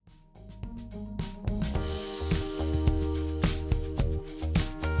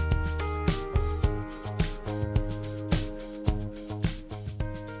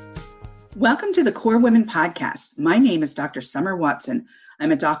Welcome to the Core Women Podcast. My name is Dr. Summer Watson.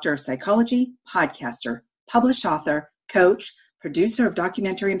 I'm a doctor of psychology, podcaster, published author, coach, producer of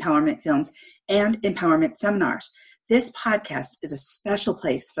documentary empowerment films, and empowerment seminars. This podcast is a special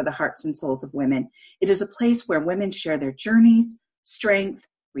place for the hearts and souls of women. It is a place where women share their journeys, strength,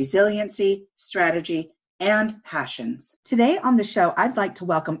 resiliency, strategy, and passions. Today on the show, I'd like to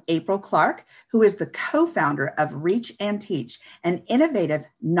welcome April Clark, who is the co-founder of Reach and Teach, an innovative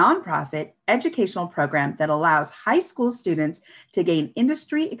nonprofit educational program that allows high school students to gain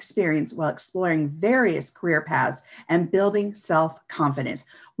industry experience while exploring various career paths and building self-confidence.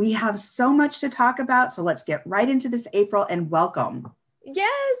 We have so much to talk about, so let's get right into this, April, and welcome.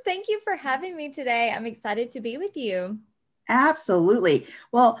 Yes, thank you for having me today. I'm excited to be with you. Absolutely.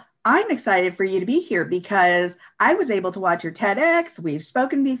 Well, I'm excited for you to be here because I was able to watch your TEDx. We've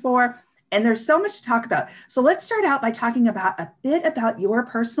spoken before, and there's so much to talk about. So let's start out by talking about a bit about your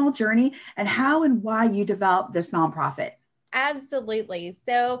personal journey and how and why you developed this nonprofit. Absolutely.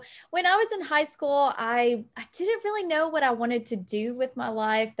 So when I was in high school, I didn't really know what I wanted to do with my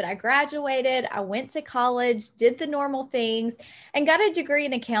life, but I graduated, I went to college, did the normal things, and got a degree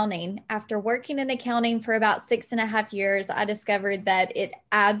in accounting. After working in accounting for about 6.5 years, I discovered that it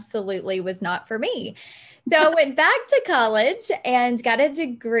absolutely was not for me. So I went back to college and got a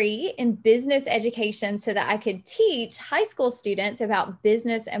degree in business education so that I could teach high school students about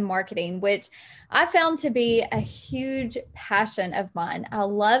business and marketing, which I found to be a huge passion of mine. I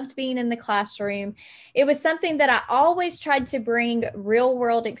loved being in the classroom. It was something that I always tried to bring real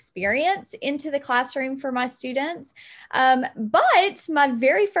world experience into the classroom for my students. But my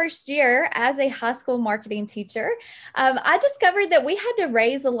very first year as a high school marketing teacher, I discovered that we had to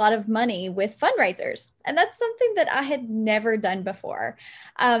raise a lot of money with fundraisers. And that's something that I had never done before.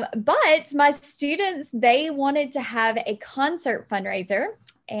 But my students, they wanted to have a concert fundraiser.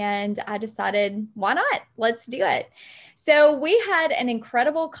 And I decided, why not? Let's do it. So we had an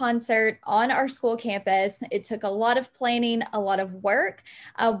incredible concert on our school campus. It took a lot of planning, a lot of work.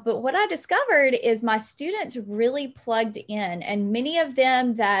 But what I discovered is my students really plugged in, and many of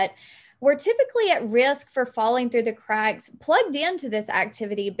them that were typically at risk for falling through the cracks plugged into this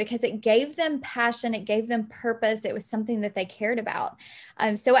activity because it gave them passion, it gave them purpose, it was something that they cared about.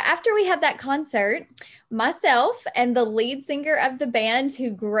 So after we had that concert, myself and the lead singer of the band,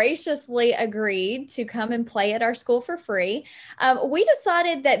 who graciously agreed to come and play at our school for free, we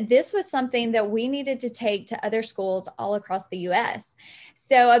decided that this was something that we needed to take to other schools all across the U.S.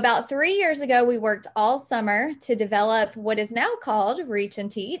 So about 3 years ago, we worked all summer to develop what is now called Reach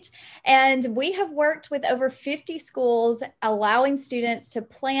and Teach. And we have worked with over 50 schools, allowing students to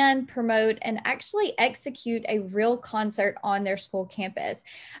plan, promote, and actually execute a real concert on their school campus.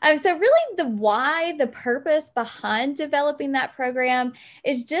 So really the why, the purpose behind developing that program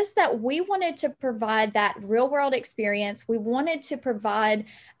is just that we wanted to provide that real world experience. We wanted to provide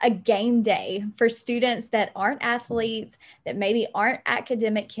a game day for students that aren't athletes, that maybe aren't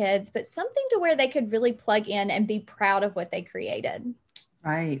academic kids, but something to where they could really plug in and be proud of what they created.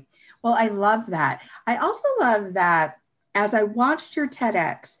 Right. Well, I love that. I also love that as I watched your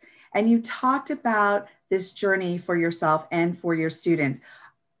TEDx and you talked about this journey for yourself and for your students,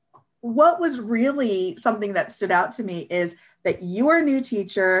 what was really something that stood out to me is that you were a new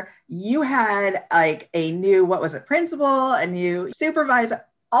teacher, you had like a new, principal, a new supervisor,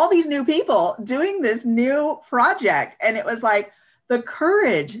 all these new people doing this new project. And it was like the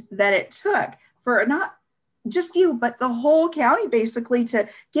courage that it took for not just you, but the whole county basically to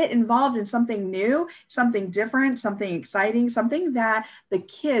get involved in something new, something different, something exciting, something that the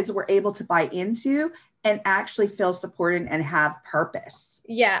kids were able to buy into and actually feel supported and have purpose.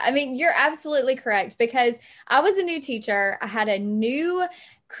 Yeah, I mean, you're absolutely correct, because I was a new teacher. I had a new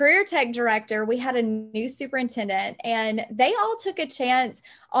career tech director. We had a new superintendent, and they all took a chance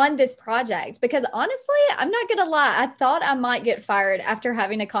on this project because honestly, I'm not going to lie, I thought I might get fired after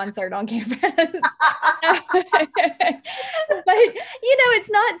having a concert on campus. But, it's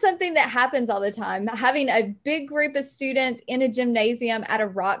not something that happens all the time. Having a big group of students in a gymnasium at a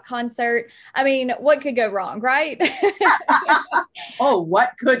rock concert, I mean, what could go wrong, right? Oh,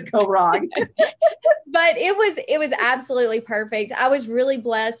 what could go wrong? But it was absolutely perfect. I was really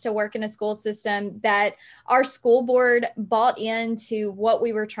blessed to work in a school system that our school board bought into what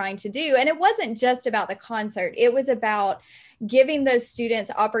we were trying to do. And it wasn't just about the concert. It was about, giving those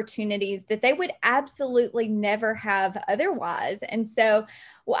students opportunities that they would absolutely never have otherwise. And so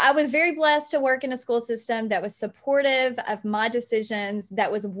I was very blessed to work in a school system that was supportive of my decisions,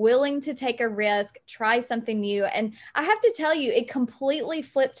 that was willing to take a risk, try something new. And I have to tell you, it completely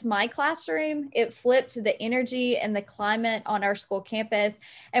flipped my classroom. It flipped the energy and the climate on our school campus.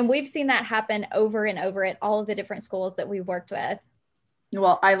 And we've seen that happen over and over at all of the different schools that we've worked with.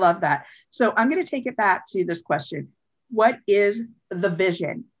 Well, I love that. So I'm going to take it back to this question. What is the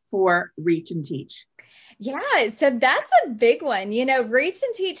vision for Reach and Teach? Yeah, so that's a big one. Reach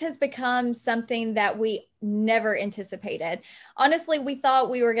and Teach has become something that we never anticipated. Honestly, we thought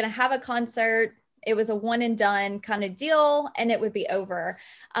we were going to have a concert. It was a one and done kind of deal, and it would be over.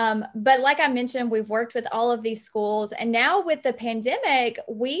 But like I mentioned, we've worked with all of these schools, and now with the pandemic,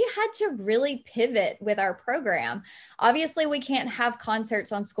 we had to really pivot with our program. Obviously, we can't have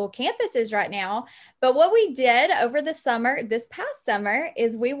concerts on school campuses right now, but what we did over the summer, this past summer,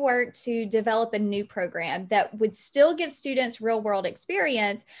 is we worked to develop a new program that would still give students real world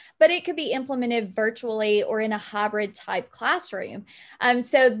experience, but it could be implemented virtually or in a hybrid type classroom.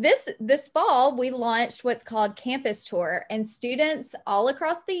 So this fall, we launched what's called Campus Tour, and students all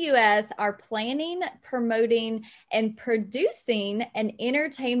across the US are planning, promoting, and producing an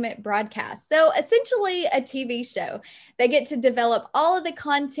entertainment broadcast. So essentially a TV show. They get to develop all of the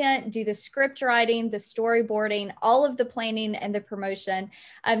content, do the script writing, the storyboarding, all of the planning and the promotion.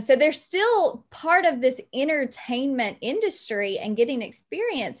 So they're still part of this entertainment industry and getting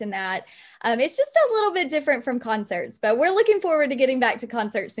experience in that. It's just a little bit different from concerts, but we're looking forward to getting back to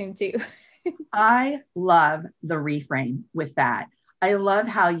concerts soon too. I love the reframe with that. I love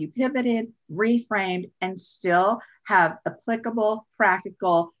how you pivoted, reframed, and still have applicable,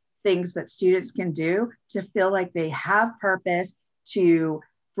 practical things that students can do to feel like they have purpose, to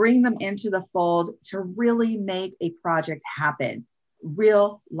bring them into the fold, to really make a project happen.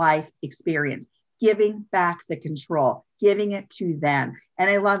 Real life experience, giving back the control, giving it to them. And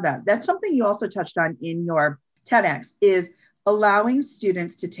I love that. That's something you also touched on in your TEDx, is allowing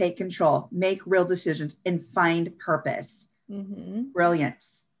students to take control, make real decisions, and find purpose. Mm-hmm.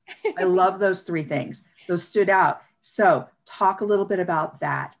 Brilliance. I love those three things. Those stood out. So talk a little bit about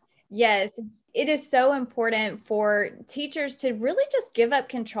that. Yes. It is so important for teachers to really just give up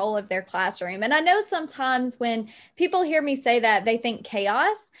control of their classroom. And I know sometimes when people hear me say that, they think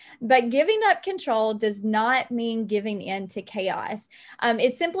chaos, but giving up control does not mean giving in to chaos.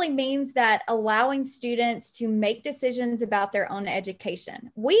 It simply means that allowing students to make decisions about their own education.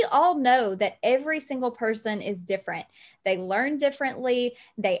 We all know that every single person is different. They learn differently,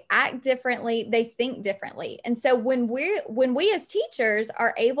 they act differently, they think differently. And so when we as teachers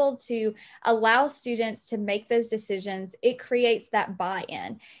are able to allow students to make those decisions, it creates that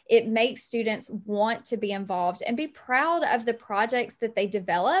buy-in. It makes students want to be involved and be proud of the projects that they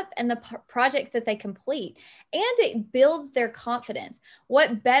develop and the projects that they complete. And it builds their confidence.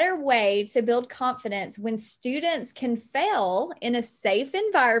 What better way to build confidence when students can fail in a safe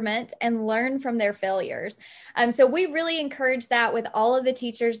environment and learn from their failures? So we really encourage that with all of the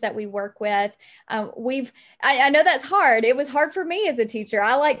teachers that we work with. I know that's hard. It was hard for me as a teacher.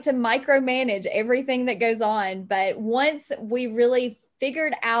 I like to micromanage everything that goes on. But once we really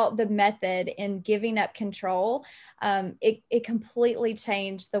figured out the method in giving up control, it completely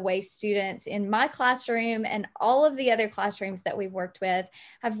changed the way students in my classroom and all of the other classrooms that we've worked with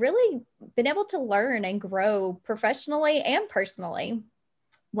have really been able to learn and grow professionally and personally.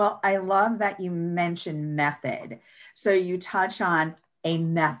 Well, I love that you mentioned method. So you touch on a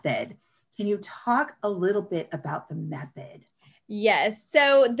method. Can you talk a little bit about the method? Yes.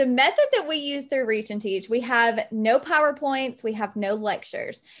 So the method that we use through Reach and Teach, we have no PowerPoints, we have no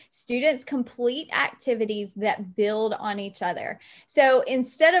lectures. Students complete activities that build on each other. So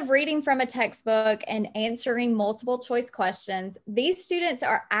instead of reading from a textbook and answering multiple choice questions, these students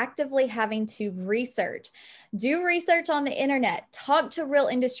are actively having to research. Do research on the internet, talk to real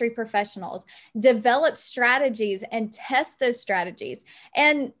industry professionals, develop strategies and test those strategies.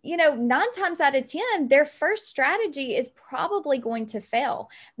 And, 9 times out of 10, their first strategy is probably going to fail.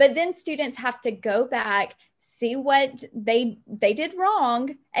 But then students have to go back, see what they did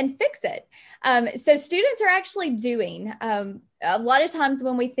wrong and fix it. So students are actually doing. A lot of times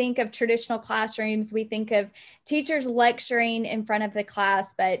when we think of traditional classrooms, we think of teachers lecturing in front of the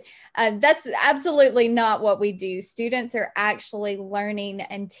class, but that's absolutely not what we do. Students are actually learning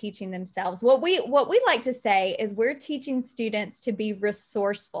and teaching themselves. What we like to say is we're teaching students to be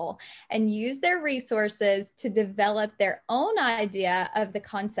resourceful and use their resources to develop their own idea of the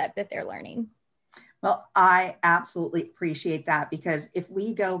concept that they're learning. Well, I absolutely appreciate that, because if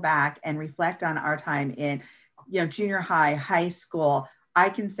we go back and reflect on our time in junior high, high school, I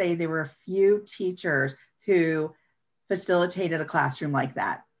can say there were a few teachers who facilitated a classroom like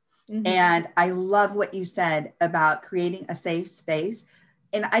that. Mm-hmm. And I love what you said about creating a safe space.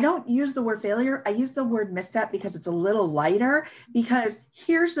 And I don't use the word failure. I use the word misstep because it's a little lighter, because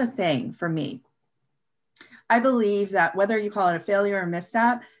here's the thing for me. I believe that whether you call it a failure or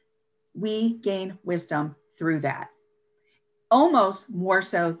misstep, we gain wisdom through that, almost more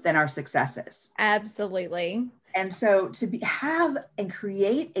so than our successes. Absolutely. And so to have and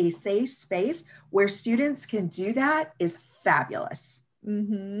create a safe space where students can do that is fabulous.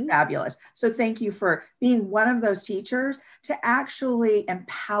 Mm-hmm. Fabulous. So thank you for being one of those teachers to actually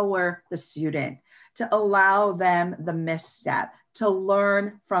empower the student, to allow them the misstep, to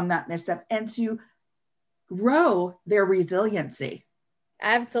learn from that misstep, and to grow their resiliency.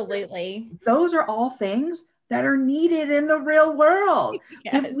 Absolutely. Those are all things that are needed in the real world.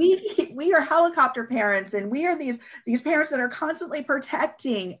 Yes. If we are helicopter parents and we are these parents that are constantly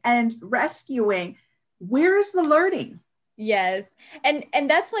protecting and rescuing, where is the learning? Yes. And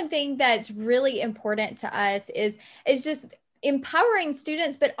that's one thing that's really important to us is just empowering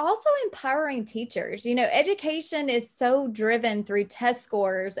students, but also empowering teachers. Education is so driven through test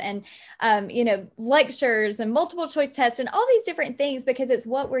scores and, lectures and multiple choice tests and all these different things, because it's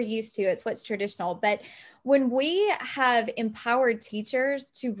what we're used to. It's what's traditional. But when we have empowered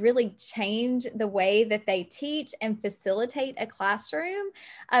teachers to really change the way that they teach and facilitate a classroom,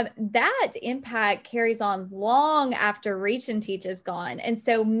 that impact carries on long after Reach and Teach is gone. And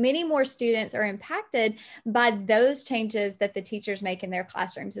so many more students are impacted by those changes that the teachers make in their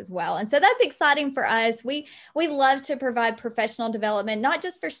classrooms as well. And so that's exciting for us. We love to provide professional development, not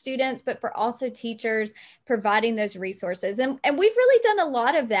just for students, but for also teachers, providing those resources. And we've really done a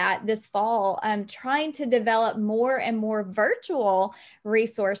lot of that this fall, trying to develop more and more virtual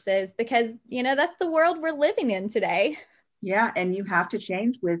resources, because, that's the world we're living in today. Yeah. And you have to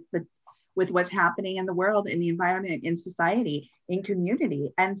change with what's happening in the world, in the environment, in society, in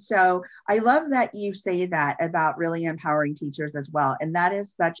community. And so I love that you say that about really empowering teachers as well. And that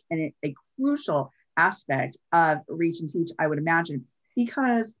is such a crucial aspect of Reach and Teach, I would imagine,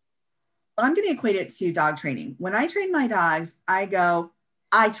 because I'm going to equate it to dog training. When I train my dogs, I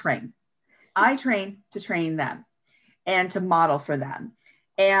train to train them and to model for them.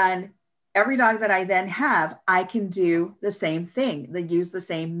 And every dog that I then have, I can do the same thing. They use the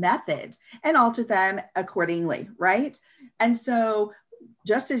same methods and alter them accordingly, right? And so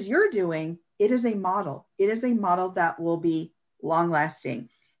just as you're doing, it is a model. It is a model that will be long lasting.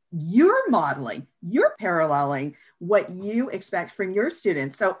 You're modeling, you're paralleling what you expect from your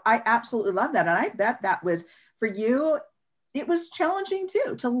students. So I absolutely love that. And I bet that was, for you, it was challenging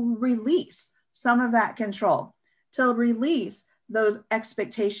too, to release some of that control, to release those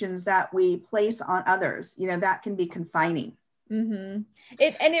expectations that we place on others. That can be confining. Mm-hmm.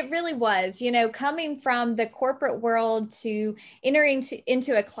 It really was, coming from the corporate world to entering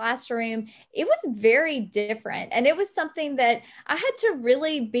into a classroom, it was very different. And it was something that I had to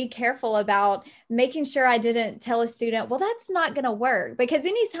really be careful about, making sure I didn't tell a student, well, that's not going to work. Because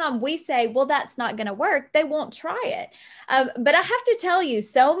anytime we say, well, that's not going to work, they won't try it. But I have to tell you,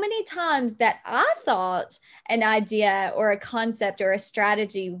 so many times that I thought an idea or a concept or a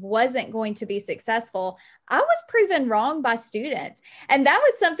strategy wasn't going to be successful, I was proven wrong by students. And that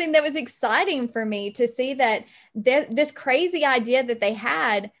was something that was exciting for me, to see that this crazy idea that they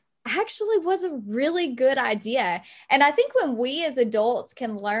had actually was a really good idea. And I think when we as adults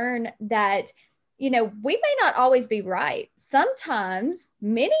can learn that, we may not always be right. Sometimes,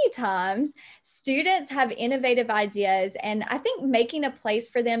 many times, students have innovative ideas. And I think making a place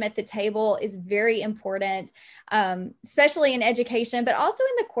for them at the table is very important, especially in education, but also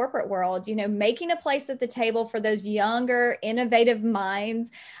in the corporate world. Making a place at the table for those younger, innovative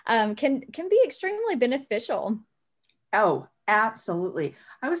minds can be extremely beneficial. Oh, absolutely.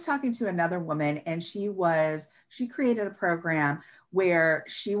 I was talking to another woman, and she created a program where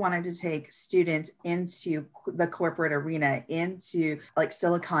she wanted to take students into the corporate arena, into like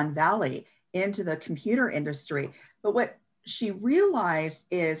Silicon Valley, into the computer industry. But what she realized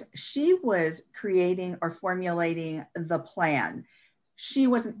is she was creating or formulating the plan. She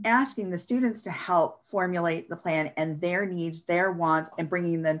wasn't asking the students to help formulate the plan and their needs, their wants, and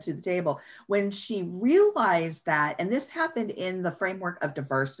bringing them to the table. When she realized that, and this happened in the framework of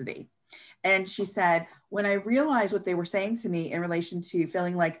diversity, and she said, when I realized what they were saying to me in relation to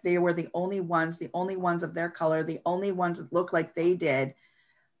feeling like they were the only ones of their color, the only ones that looked like they did,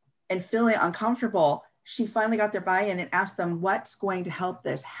 and feeling uncomfortable, she finally got their buy-in and asked them, what's going to help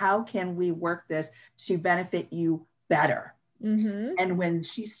this? How can we work this to benefit you better? Mm-hmm. And when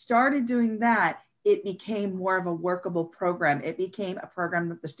she started doing that, it became more of a workable program. It became a program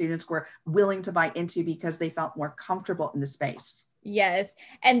that the students were willing to buy into because they felt more comfortable in the space. Yes.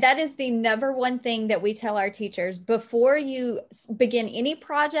 And that is the number one thing that we tell our teachers before you begin any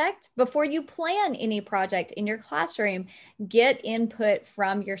project, before you plan any project in your classroom, get input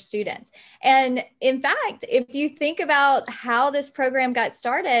from your students. And in fact, if you think about how this program got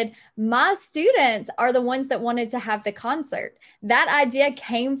started, my students are the ones that wanted to have the concert. That idea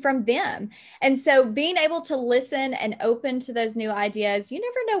came from them. And so being able to listen and open to those new ideas, you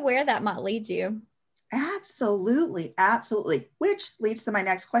never know where that might lead you. Absolutely. Absolutely. Which leads to my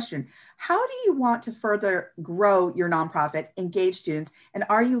next question. How do you want to further grow your nonprofit, engage students, and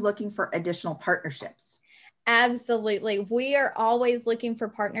are you looking for additional partnerships? Absolutely. We are always looking for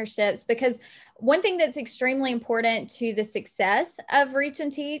partnerships because one thing that's extremely important to the success of Reach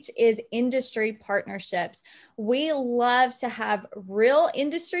and Teach is industry partnerships. We love to have real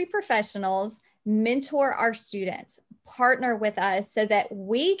industry professionals mentor our students, partner with us so that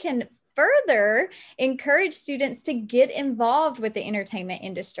we can further encourage students to get involved with the entertainment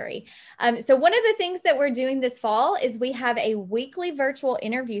industry. So one of the things that we're doing this fall is we have a weekly virtual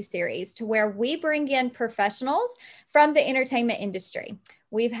interview series to where we bring in professionals from the entertainment industry.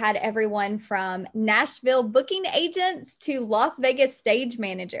 We've had everyone from Nashville booking agents to Las Vegas stage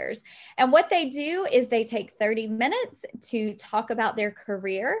managers. And what they do is they take 30 minutes to talk about their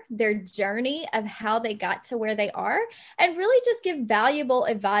career, their journey of how they got to where they are, and really just give valuable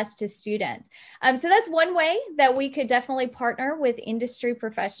advice to students. So that's one way that we could definitely partner with industry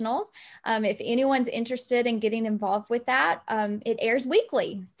professionals. If anyone's interested in getting involved with that, it airs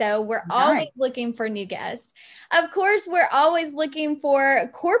weekly. So we're always looking for new guests. Of course, we're always looking for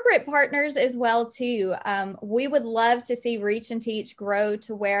corporate partners as well too. We would love to see Reach and Teach grow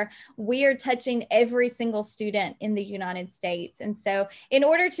to where we are touching every single student in the United States. And so in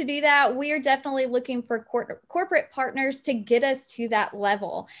order to do that, we are definitely looking for corporate partners to get us to that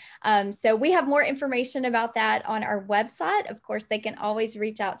level. So we have more information about that on our website. Of course, they can always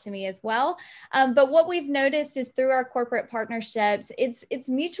reach out to me as well. But what we've noticed is through our corporate partnerships, it's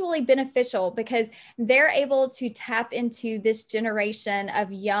mutually beneficial because they're able to tap into this generation of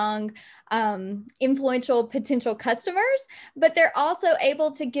young, influential potential customers, but they're also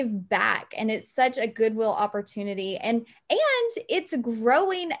able to give back. And it's such a goodwill opportunity. And it's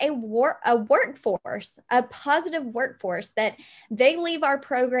growing a workforce, a positive workforce that they leave our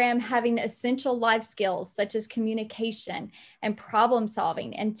program having essential life skills such as communication and problem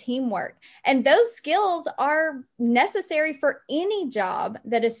solving and teamwork. And those skills are necessary for any job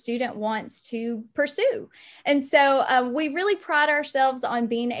that a student wants to pursue. And so we really pride ourselves on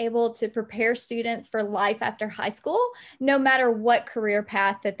being able to prepare students for life after high school, no matter what career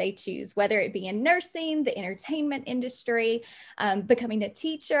path that they choose, whether it be in nursing, the entertainment industry, becoming a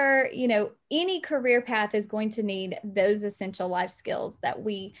teacher, any career path is going to need those essential life skills that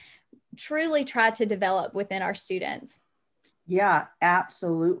we truly try to develop within our students. Yeah,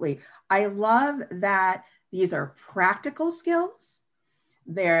 absolutely. I love that these are practical skills.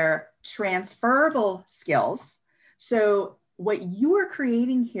 They're transferable skills. So what you are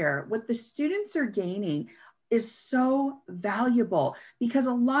creating here, what the students are gaining is so valuable because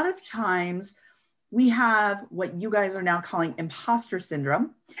a lot of times we have what you guys are now calling imposter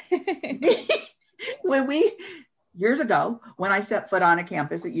syndrome. Years ago, when I stepped foot on a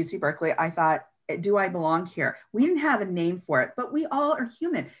campus at UC Berkeley, I thought, do I belong here? We didn't have a name for it, but we all are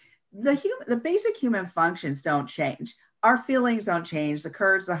human. The basic human functions don't change. Our feelings don't change. The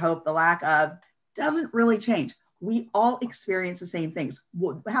courage, the hope, the lack of doesn't really change. We all experience the same things.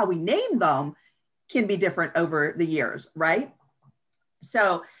 How we name them can be different over the years, right?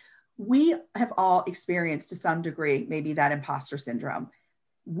 So we have all experienced to some degree, maybe that imposter syndrome.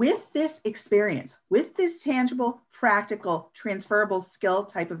 With this experience, with this tangible, practical, transferable skill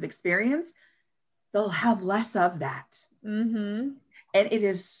type of experience, they'll have less of that. Mm-hmm. And it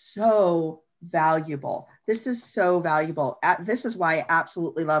is so valuable. This is so valuable. This is why I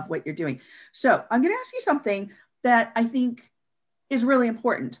absolutely love what you're doing. So I'm going to ask you something that I think is really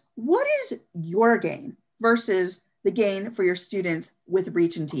important. What is your gain versus the gain for your students with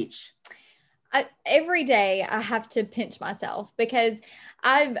Reach and Teach? Every day I have to pinch myself because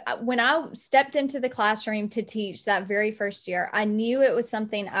when I stepped into the classroom to teach that very first year, I knew it was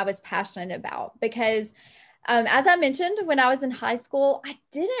something I was passionate about because as I mentioned, when I was in high school, I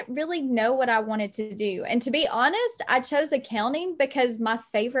didn't really know what I wanted to do. And to be honest, I chose accounting because my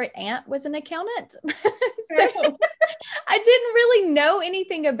favorite aunt was an accountant. So I didn't really know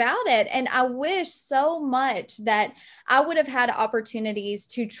anything about it. And I wish so much that I would have had opportunities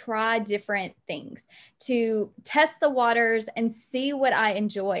to try different things, to test the waters and see what I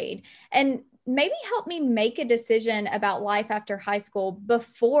enjoyed. And maybe helped me make a decision about life after high school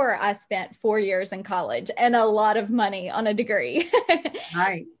before I spent 4 years in college and a lot of money on a degree.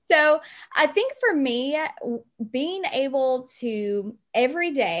 Right. So I think for me, being able to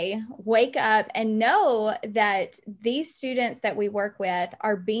every day wake up and know that these students that we work with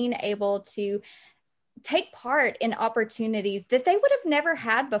are being able to take part in opportunities that they would have never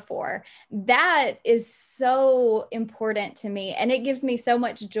had before. That is so important to me. And it gives me so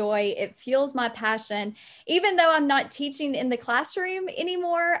much joy. It fuels my passion. Even though I'm not teaching in the classroom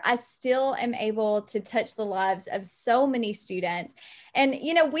anymore, I still am able to touch the lives of so many students. And,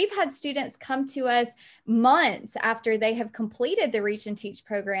 we've had students come to us months after they have completed the Reach and Teach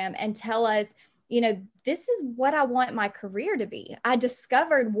program and tell us, this is what I want my career to be. I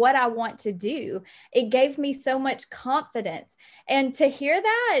discovered what I want to do. It gave me so much confidence. And to hear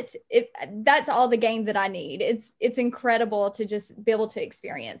that, that's all the gain that I need. It's incredible to just be able to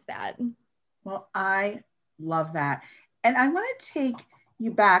experience that. Well, I love that. And I want to take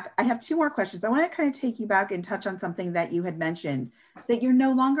you back. I have two more questions. I want to kind of take you back and touch on something that you had mentioned, that you're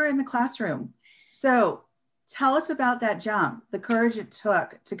no longer in the classroom. So tell us about that jump, the courage it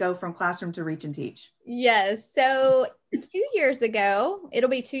took to go from classroom to Reach and Teach. Yes. So 2 years ago, it'll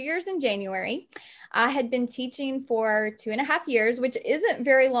be 2 years in January, I had been teaching for 2.5 years, which isn't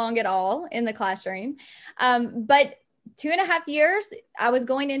very long at all in the classroom. But 2.5 years, I was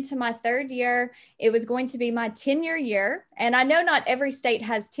going into my third year. It was going to be my tenure year. And I know not every state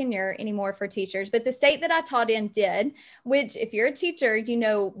has tenure anymore for teachers, but the state that I taught in did, which if you're a teacher, you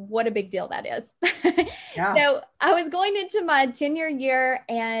know what a big deal that is. Yeah. So I was going into my tenure year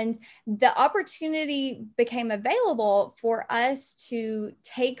and the opportunity became available for us to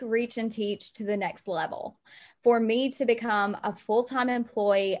take Reach and Teach to the next level, for me to become a full-time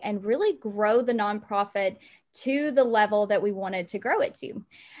employee and really grow the nonprofit to the level that we wanted to grow it to.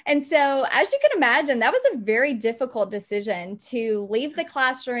 And so, as you can imagine, that was a very difficult decision to leave the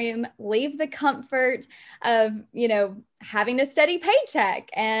classroom, leave the comfort of, having a steady paycheck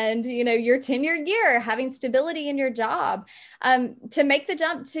and, your tenure year, having stability in your job, to make the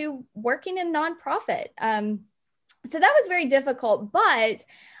jump to working in nonprofit. So that was very difficult, but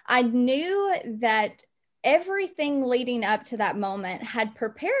I knew that everything leading up to that moment had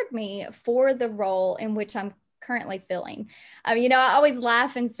prepared me for the role in which I'm currently filling. I always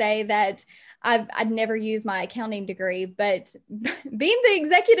laugh and say that I'd never use my accounting degree, but being the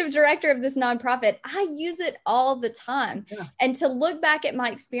executive director of this nonprofit, I use it all the time. Yeah. And to look back at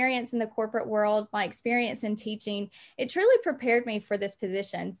my experience in the corporate world, my experience in teaching, it truly prepared me for this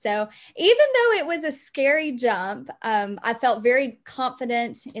position. So even though it was a scary jump, I felt very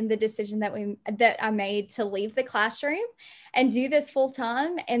confident in the decision that I made to leave the classroom and do this full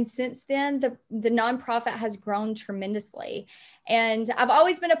time. And since then, the nonprofit has grown tremendously. And I've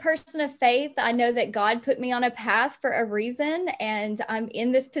always been a person of faith. I know that God put me on a path for a reason, and I'm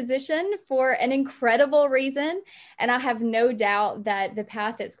in this position for an incredible reason. And I have no doubt that the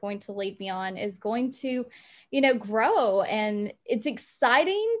path it's going to lead me on is going to, grow. And it's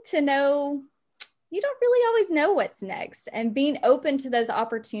exciting to know you don't really always know what's next, and being open to those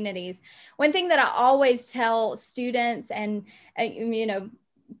opportunities. One thing that I always tell students and,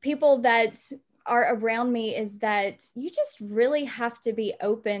 people that are around me is that you just really have to be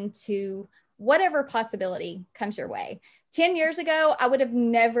open to whatever possibility comes your way. 10 years ago, I would have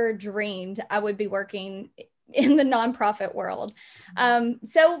never dreamed I would be working in the nonprofit world.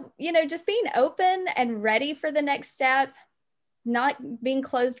 So, just being open and ready for the next step, not being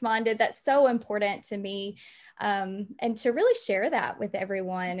closed-minded, that's so important to me. And to really share that with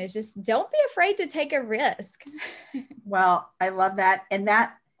everyone is just, don't be afraid to take a risk. Well, I love that. And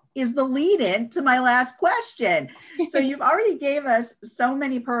that is the lead in to my last question. So you've already gave us so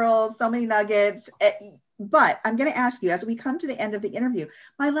many pearls, so many nuggets, but I'm going to ask you as we come to the end of the interview,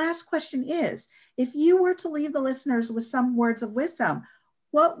 my last question is, if you were to leave the listeners with some words of wisdom,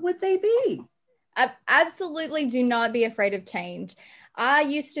 what would they be? Absolutely do not be afraid of change. I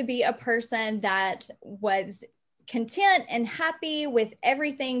used to be a person that was content and happy with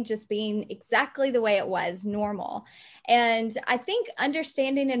everything just being exactly the way it was, normal. And I think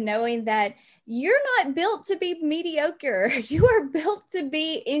understanding and knowing that you're not built to be mediocre, you are built to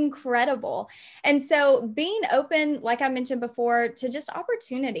be incredible. And so being open, like I mentioned before, to just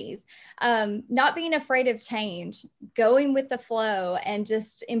opportunities, not being afraid of change, going with the flow, and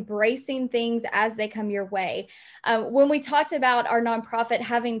just embracing things as they come your way. When we talked about our nonprofit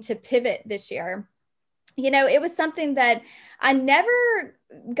having to pivot this year, it was something that I never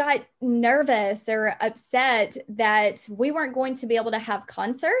got nervous or upset that we weren't going to be able to have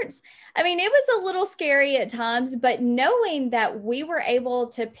concerts. I mean, it was a little scary at times, but knowing that we were able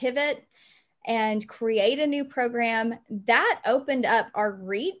to pivot and create a new program, that opened up our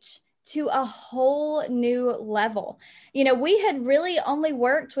reach to a whole new level. You know, we had really only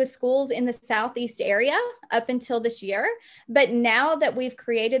worked with schools in the Southeast area up until this year. But now that we've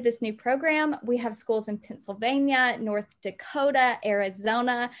created this new program, we have schools in Pennsylvania, North Dakota,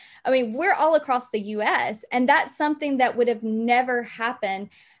 Arizona. I mean, we're all across the US. And that's something that would have never happened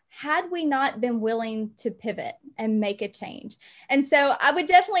had we not been willing to pivot and make a change. And so I would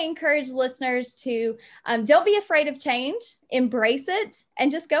definitely encourage listeners to don't be afraid of change, embrace it,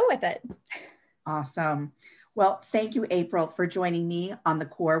 and just go with it. Awesome. Well, thank you, April, for joining me on the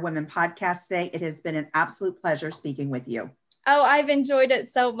Core Women podcast today. It has been an absolute pleasure speaking with you. Oh, I've enjoyed it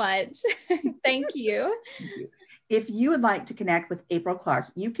so much. Thank you. Thank you. If you would like to connect with April Clark,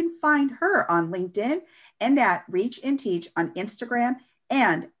 you can find her on LinkedIn and at Reach and Teach on Instagram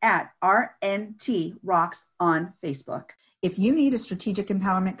and at RNT Rocks on Facebook. If you need a strategic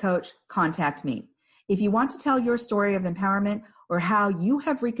empowerment coach, contact me. If you want to tell your story of empowerment or how you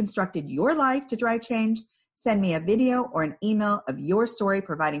have reconstructed your life to drive change, send me a video or an email of your story,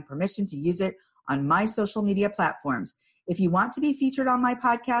 providing permission to use it on my social media platforms. If you want to be featured on my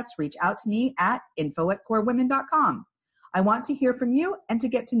podcast, reach out to me at info@corewomen.com. I want to hear from you and to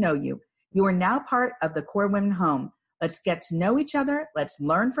get to know you. You are now part of the Core Women home. Let's get to know each other. Let's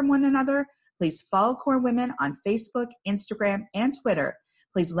learn from one another. Please follow Core Women on Facebook, Instagram, and Twitter.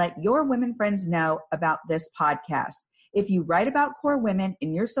 Please let your women friends know about this podcast. If you write about Core Women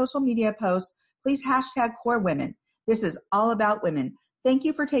in your social media posts, please hashtag Core Women. This is all about women. Thank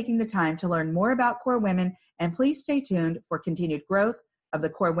you for taking the time to learn more about Core Women, and please stay tuned for continued growth of the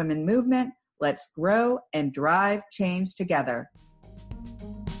Core Women movement. Let's grow and drive change together.